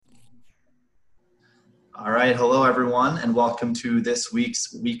All right, hello everyone, and welcome to this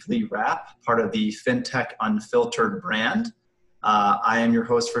week's weekly wrap, part of the Fintech Unfiltered brand. I am your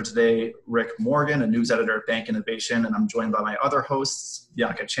host for today, Rick Morgan, a news editor at Bank Innovation, and I'm joined by my other hosts,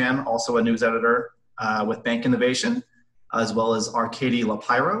 Bianca Chan, also a news editor with Bank Innovation, as well as Arcady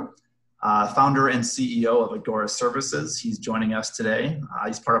Lapiro, founder and CEO of Agora Services. He's joining us today.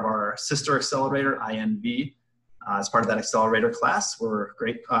 He's part of our sister accelerator, INV. As part of that accelerator class, we're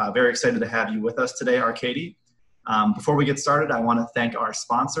very excited to have you with us today, Arcady. Before we get started, I want to thank our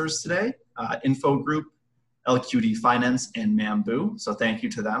sponsors today, Info Group, LQD Finance, and Mambu. So thank you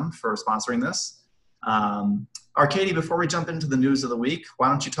to them for sponsoring this. Arcady, before we jump into the news of the week, why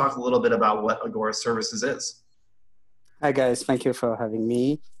don't you talk a little bit about what Agora Services is? Hi guys, thank you for having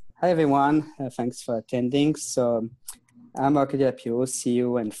me. Hi everyone, thanks for attending. So I'm Arcady Lapiro,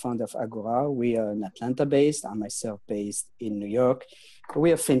 CEO and founder of Agora. We are an Atlanta-based. I'm myself based in New York.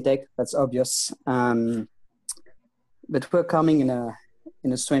 We are fintech, that's obvious. But we're coming in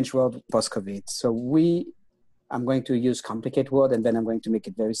a strange world post-COVID. So I'm going to use complicated word and then I'm going to make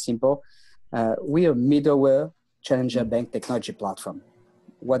it very simple. We are middleware challenger bank technology platform.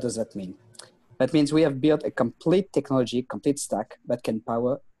 What does that mean? That means we have built a complete technology, complete stack that can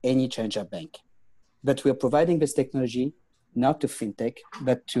power any challenger bank. But we're providing this technology not to fintech,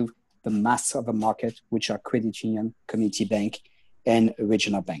 but to the mass of the market, which are credit union, community bank, and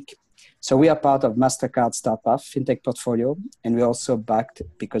regional bank. So we are part of MasterCard StartPath fintech portfolio, and we're also backed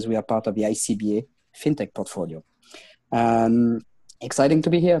because we are part of the ICBA fintech portfolio. Exciting to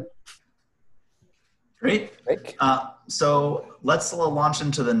be here. Great. So let's launch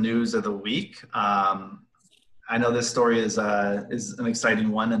into the news of the week. I know this story is an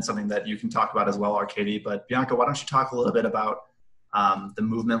exciting one and something that you can talk about as well, Arcady. But Bianca, why don't you talk a little bit about the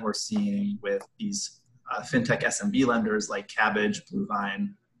movement we're seeing with these fintech SMB lenders like Kabbage,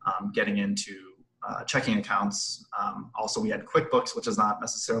 Bluevine, getting into checking accounts. Also, we had QuickBooks, which is not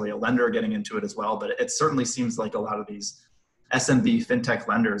necessarily a lender, getting into it as well. But it certainly seems like a lot of these SMB fintech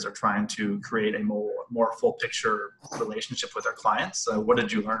lenders are trying to create a more full picture relationship with their clients. So what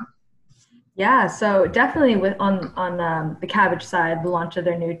did you learn? Yeah, so definitely on the Kabbage side, the launch of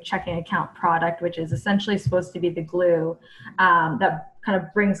their new checking account product, which is essentially supposed to be the glue that kind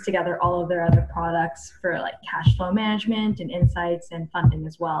of brings together all of their other products for like cash flow management and insights and funding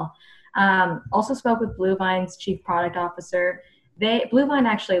as well. Also spoke with Bluevine's chief product officer. Bluevine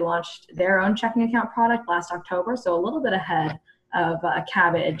actually launched their own checking account product last October, so a little bit ahead of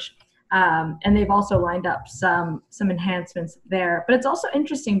Kabbage. And they've also lined up some enhancements there. But it's also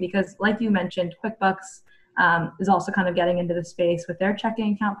interesting because, like you mentioned, QuickBooks is also kind of getting into the space with their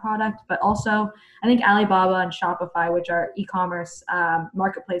checking account product. But also, I think Alibaba and Shopify, which are e-commerce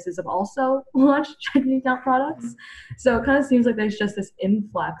marketplaces, have also launched checking account products. So it kind of seems like there's just this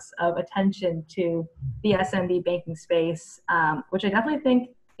influx of attention to the SMB banking space, which I definitely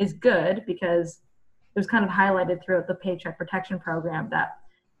think is good because it was kind of highlighted throughout the Paycheck Protection Program that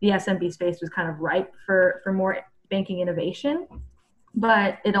the SMB space was kind of ripe for more banking innovation,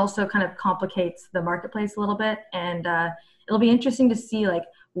 but it also kind of complicates the marketplace a little bit. And it'll be interesting to see like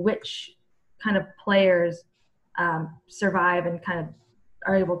which kind of players survive and kind of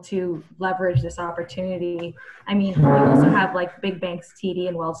are able to leverage this opportunity. I mean, you also have like big banks, TD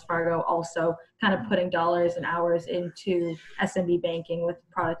and Wells Fargo, also kind of putting dollars and hours into SMB banking with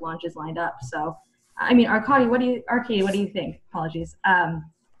product launches lined up. So, I mean, Arcady, what do you think? Apologies.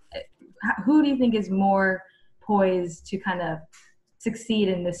 Who do you think is more poised to kind of succeed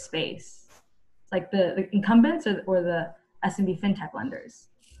in this space? Like the incumbents or the SMB fintech lenders?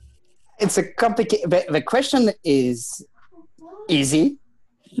 It's a complicated, the question is easy.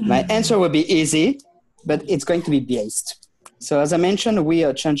 My answer will be easy, but it's going to be biased. So as I mentioned, we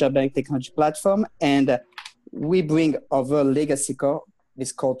are a challenger bank technology platform, and we bring over legacy core,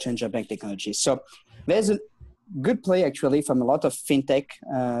 this called challenger bank technology. So there's a good play actually from a lot of fintech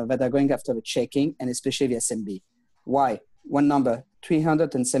that are going after the checking and especially the SMB. Why? One number,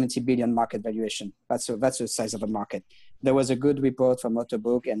 370 billion market valuation. That's the size of the market. There was a good report from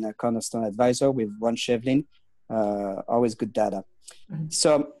Otterbook and a Cornerstone Advisor with Ron Shevlin, always good data.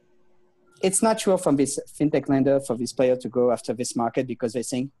 So it's natural from this fintech lender, for this player to go after this market because they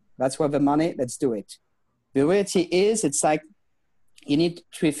think that's where the money, let's do it. The reality is it's like you need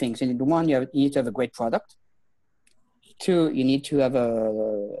three things. You need one, you need to have a great product. Two, you need to have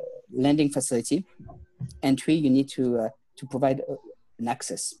a lending facility. And three, you need to provide an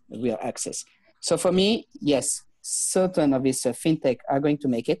access, a real access. So for me, yes, certain of these fintech are going to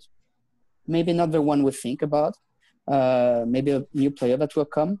make it. Maybe not the one we think about. Maybe a new player that will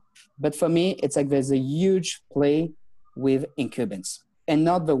come. But for me, it's like there's a huge play with incumbents. and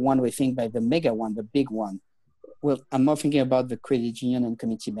not the one we think by the mega one, the big one. Well, I'm more thinking about the credit union and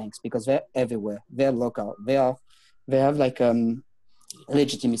community banks because they're everywhere. They're local. They have like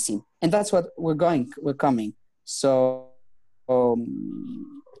legitimacy, and that's what we're coming. So,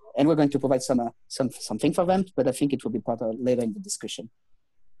 and we're going to provide something for them, but I think it will be part of later in the discussion.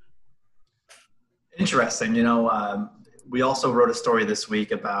 Interesting. We also wrote a story this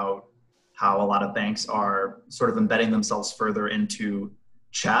week about how a lot of banks are sort of embedding themselves further into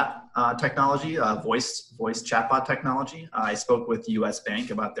chat technology, voice chatbot technology. I spoke with US Bank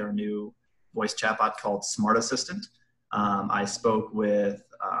about their new voice chatbot called Smart Assistant. I spoke with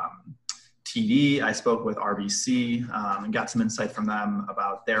TD, I spoke with RBC, and got some insight from them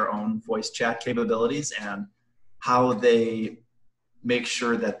about their own voice chat capabilities and how they make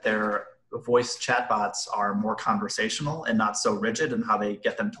sure that their voice chatbots are more conversational and not so rigid, and how they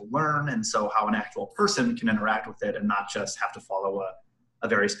get them to learn, and so how an actual person can interact with it and not just have to follow a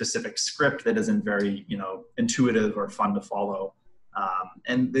very specific script that isn't very intuitive or fun to follow.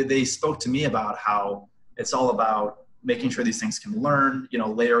 And they spoke to me about how it's all about making sure these things can learn,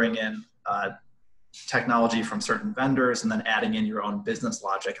 layering in technology from certain vendors and then adding in your own business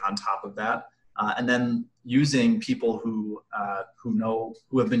logic on top of that. And then using people who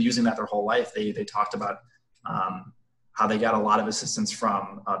have been using that their whole life. They talked about how they got a lot of assistance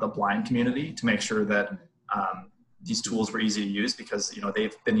from the blind community to make sure that these tools were easy to use because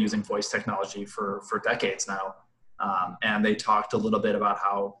they've been using voice technology for decades now. And they talked a little bit about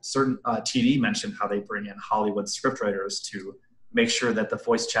how certain TD mentioned how they bring in Hollywood scriptwriters to make sure that the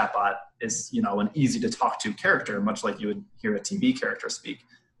voice chatbot is an easy to talk to character, much like you would hear a TV character speak.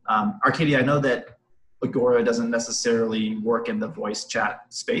 Arcady, I know that Agora doesn't necessarily work in the voice chat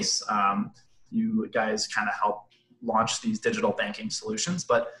space. You guys kind of help launch these digital banking solutions,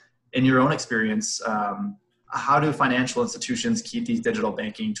 but in your own experience, how do financial institutions keep these digital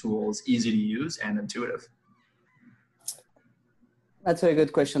banking tools easy to use and intuitive? That's a very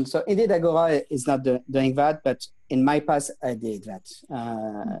good question. So indeed, Agora is not doing that, but in my past, I did that.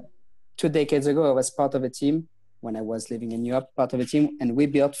 2 decades ago, I was part of a team when I was living in Europe, part of a team, and we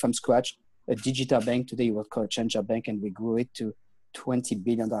built from scratch a digital bank. Today, we would call it Challenger Bank, and we grew it to $20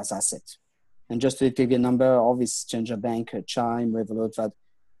 billion asset. And just to give you a number, all this Challenger Bank, Chime, Revolut, that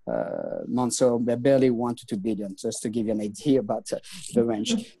Monzo, they're barely 1 to 2 billion, just to give you an idea about the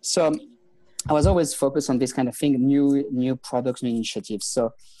range. So I was always focused on this kind of thing, new products, new initiatives.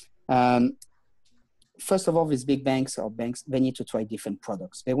 So first of all, these big banks, they need to try different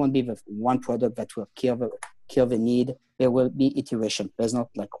products. There won't be the one product that will kill the need. There will be iteration. There's not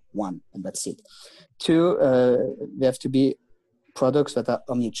like one, and that's it. 2, there have to be products that are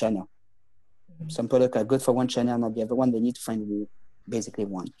omni-channel. Some products are good for one channel, not the other one. They need to find basically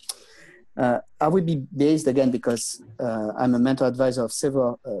one. I will be based again because I'm a mentor advisor of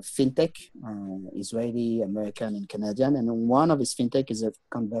several Fintech, Israeli, American, and Canadian. And one of these Fintech is a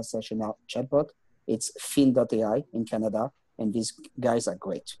conversational chatbot. It's fin.ai in Canada. And these guys are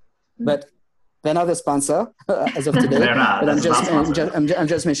great. But they're not a sponsor as of today. They're not. But I'm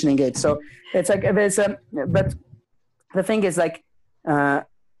just mentioning it. So it's like there's but the thing is like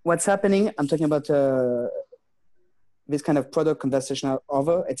what's happening. I'm talking about this kind of product conversational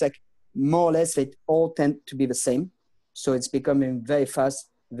over. It's like more or less they all tend to be the same. So it's becoming very fast,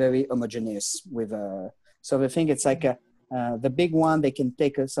 very homogeneous. So the thing it's like the big one they can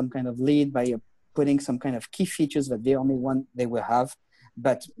take some kind of lead by putting some kind of key features that the only one they will have.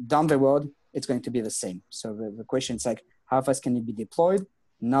 But down the road, it's going to be the same. So the question is like, how fast can it be deployed?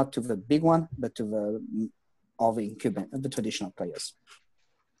 Not to the big one, but to all the incumbent, the traditional players.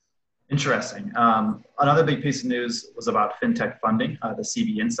 Interesting. Another big piece of news was about fintech funding. The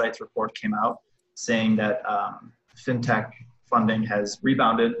CB Insights report came out saying that fintech funding has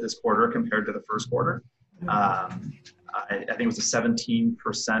rebounded this quarter compared to the first quarter. I think it was a 17%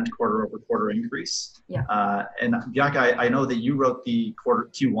 quarter-over-quarter increase. Yeah. And Bianca, I know that you wrote the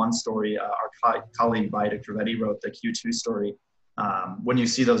Q1 story. Our colleague Vaidik Trivedi wrote the Q2 story. When you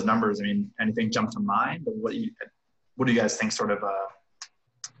see those numbers, I mean, anything jump to mind? Or what do you guys think sort of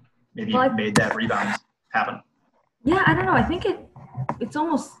maybe made that rebound happen? Yeah, I don't know. I think it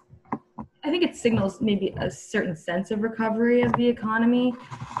signals maybe a certain sense of recovery of the economy.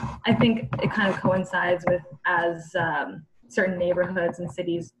 I think it kind of coincides with as certain neighborhoods and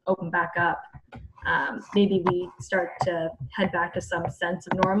cities open back up, maybe we start to head back to some sense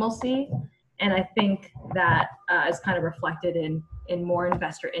of normalcy. And I think that is kind of reflected in more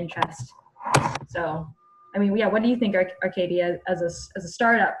investor interest. So, I mean, yeah, what do you think, Arcady, as a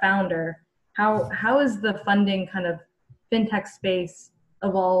startup founder, how is the funding kind of fintech space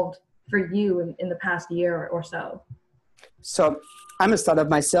evolved for you in the past year or so? So I'm a startup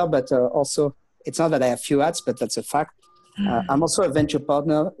myself, but also it's not that I have few hats, but that's a fact. I'm also a venture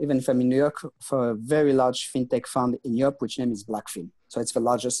partner, even if I'm in New York, for a very large fintech fund in Europe, which name is Blackfin. So it's the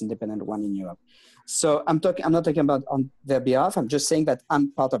largest independent one in Europe. So I'm not talking about on their behalf. I'm just saying that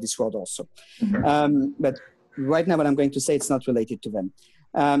I'm part of this world also. But right now, what I'm going to say, it's not related to them.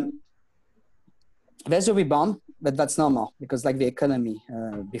 There's a rebound, but that's normal because like the economy,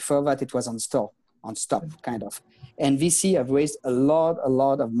 before that, it was on stop, kind of. And VC have raised a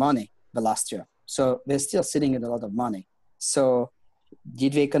lot of money the last year. So they're still sitting in a lot of money. So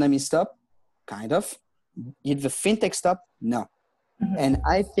did the economy stop? Kind of. Did the fintech stop? No. And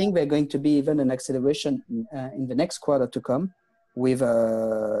I think we're going to be even an acceleration in the next quarter to come with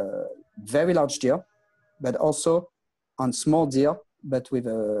a very large deal, but also on small deal, but with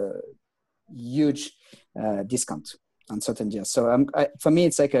a huge discount on certain deals. So for me,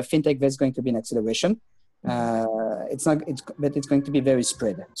 it's like a fintech. There's going to be an acceleration. But it's going to be very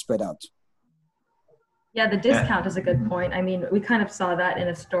spread out. Yeah, the discount is a good point. I mean, we kind of saw that in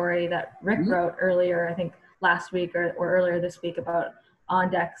a story that Rick wrote earlier, I think last week or earlier this week about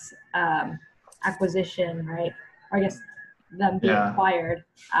Ondex's acquisition, right? Or I guess them being acquired.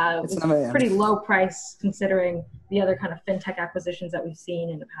 It was a pretty low price considering the other kind of fintech acquisitions that we've seen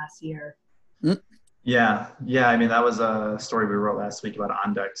in the past year. Yeah. I mean, that was a story we wrote last week about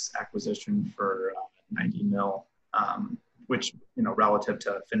Ondex's acquisition for 90 mil, which, relative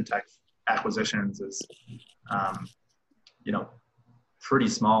to fintech acquisitions is, pretty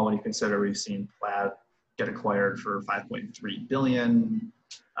small when you consider we've seen Plaid get acquired for 5.3 billion.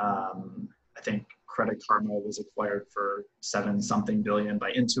 I think Credit Karma was acquired for 7-something billion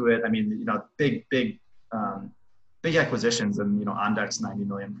by Intuit. I mean, big acquisitions, and Ondex 90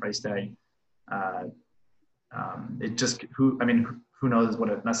 million price tag. It just who knows what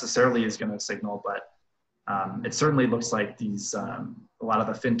it necessarily is going to signal, but it certainly looks like these a lot of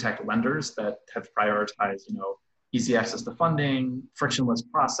the fintech lenders that have prioritized easy access to funding, frictionless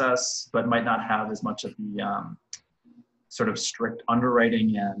process, but might not have as much of the sort of strict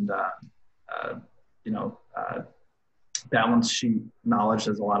underwriting and balance sheet knowledge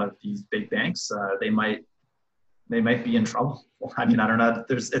as a lot of these big banks. They might be in trouble. I mean, I don't know.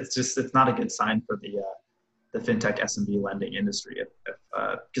 It's not a good sign for the fintech SMB lending industry,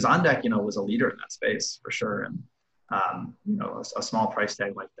 because Ondec, was a leader in that space for sure, and a small price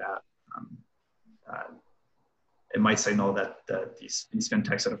tag like that, it might signal that these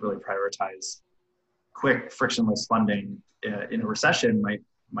fintechs that have really prioritized quick, frictionless funding in a recession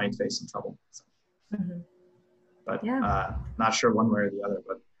might face some trouble. So. But not sure one way or the other.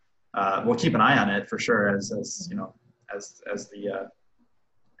 But we'll keep an eye on it for sure as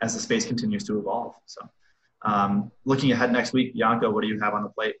the space continues to evolve. So. Looking ahead next week, Bianca, what do you have on the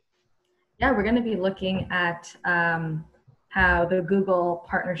plate? Yeah, we're going to be looking at how the Google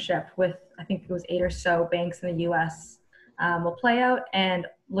partnership with, I think it was 8 or so banks in the US will play out, and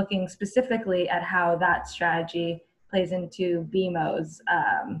looking specifically at how that strategy plays into BMO's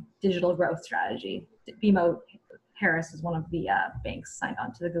digital growth strategy. BMO Harris is one of the banks signed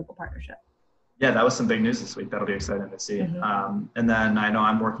on to the Google partnership. Yeah, that was some big news this week. That'll be exciting to see. And then I know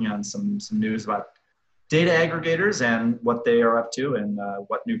I'm working on some news about data aggregators and what they are up to, and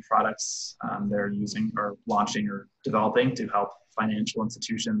what new products they're using or launching or developing to help financial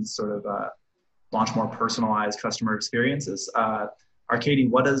institutions sort of launch more personalized customer experiences. Arcady,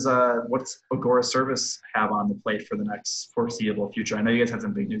 what's Agora Service have on the plate for the next foreseeable future? I know you guys had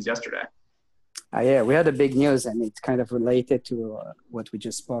some big news yesterday. Yeah, we had a big news, and it's kind of related to what we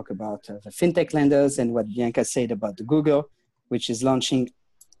just spoke about, the fintech lenders, and what Bianca said about the Google, which is launching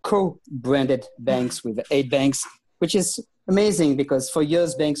co-branded banks with 8 banks, which is amazing because for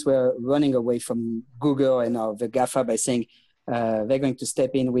years banks were running away from Google and the GAFA by saying they're going to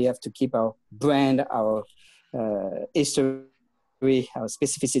step in. We have to keep our brand, our history, our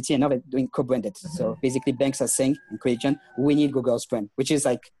specificity, and now they're doing co-branded. So basically banks are saying in Creation, we need Google's brand, which is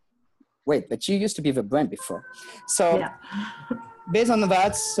like, wait, but you used to be the brand before. So based on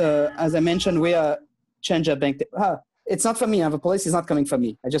that, as I mentioned, we are Challenger Bank. It's not for me. The police is not coming for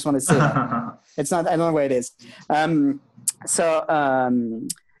me. I just want to say that. It's not, I don't know where it is. So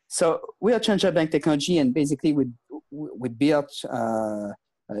we are Challenger Bank Technology, and basically we built a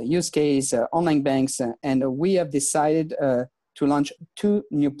use case, online banks, and we have decided to launch 2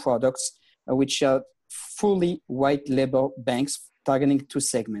 new products, which are fully white label banks targeting 2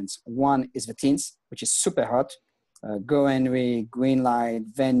 segments. One is the teens, which is super hot. GoHenry, Greenlight,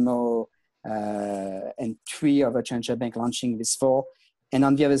 Venmo, and 3 other Challenger Bank launching this fall. And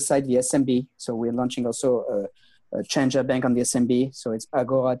on the other side, the SMB. So we're launching also a Challenger Bank on the SMB. So it's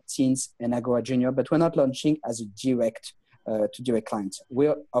Agora Teens and Agora Junior, but we're not launching as a direct to direct clients.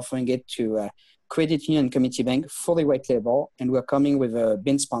 We're offering it to credit union and community bank, fully white label, and we're coming with a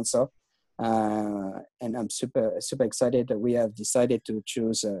BIN sponsor. And I'm super excited that we have decided to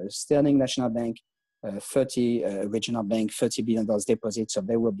choose Sterling National Bank, 30 regional bank, $30 billion deposit. So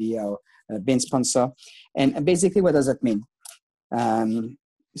they will be our BIN sponsor. And basically, what does that mean?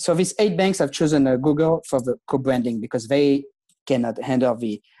 So these 8 banks have chosen Google for the co-branding because they cannot handle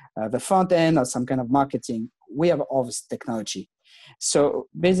the front end or some kind of marketing. We have all this technology. So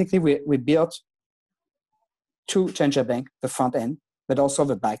basically, we built 2 challenger bank, the front end, but also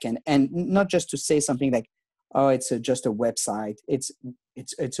the back end, and not just to say something like, "Oh, it's just a website." It's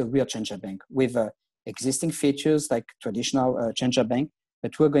a real challenger bank with existing features like traditional challenger bank,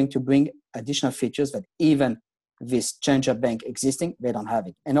 but we're going to bring additional features that even this challenger bank existing, they don't have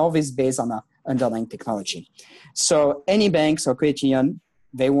it, and all this based on our underlying technology. So any banks or credit union,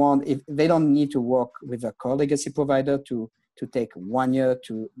 if they don't need to work with a core legacy provider to take 1 year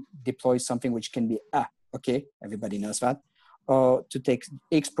to deploy something which can be okay, everybody knows that, or to take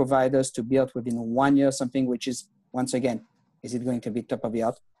X providers to build within 1 year something which is, once again, is it going to be top of the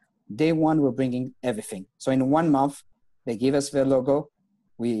art? Day one, we're bringing everything. So in 1 month, they give us their logo.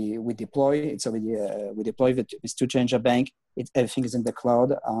 We deploy. It's already we deploy this 2 challenger bank. Everything is in the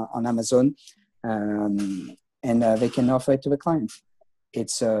cloud on Amazon, and they can offer it to the client.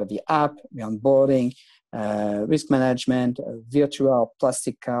 It's the app, the onboarding, risk management, virtual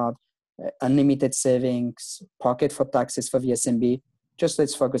plastic card, unlimited savings, pocket for taxes for the SMB. Just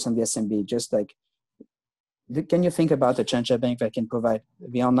let's focus on the SMB. Just like, can you think about a challenger bank that can provide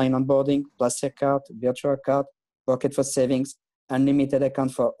the online onboarding, plastic card, virtual card, pocket for savings, unlimited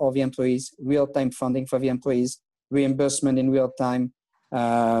account for all the employees, real-time funding for the employees, reimbursement in real time,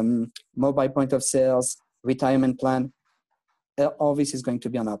 mobile point of sales, retirement plan. All this is going to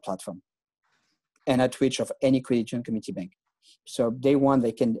be on our platform and at reach of any credit union community bank. So day one,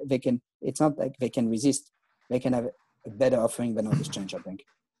 they can. It's not like they can resist. They can have a better offering than all this challenger bank.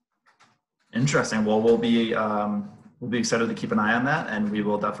 Interesting. Well, we'll be excited to keep an eye on that, and we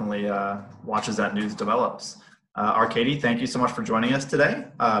will definitely watch as that news develops. Arcady, thank you so much for joining us today.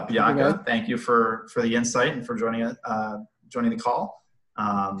 Bianca, thank you for the insight and for joining the call.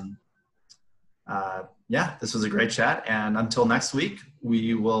 Yeah, this was a great chat. And until next week,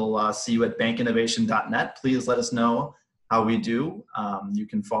 we will see you at bankinnovation.net. Please let us know how we do. You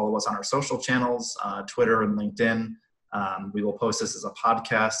can follow us on our social channels, Twitter and LinkedIn. We will post this as a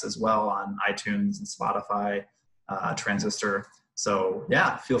podcast as well on iTunes and Spotify, Transistor. So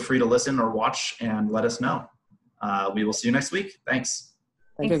yeah, feel free to listen or watch and let us know. We will see you next week. Thanks.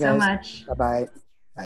 Thanks so much. Bye-bye.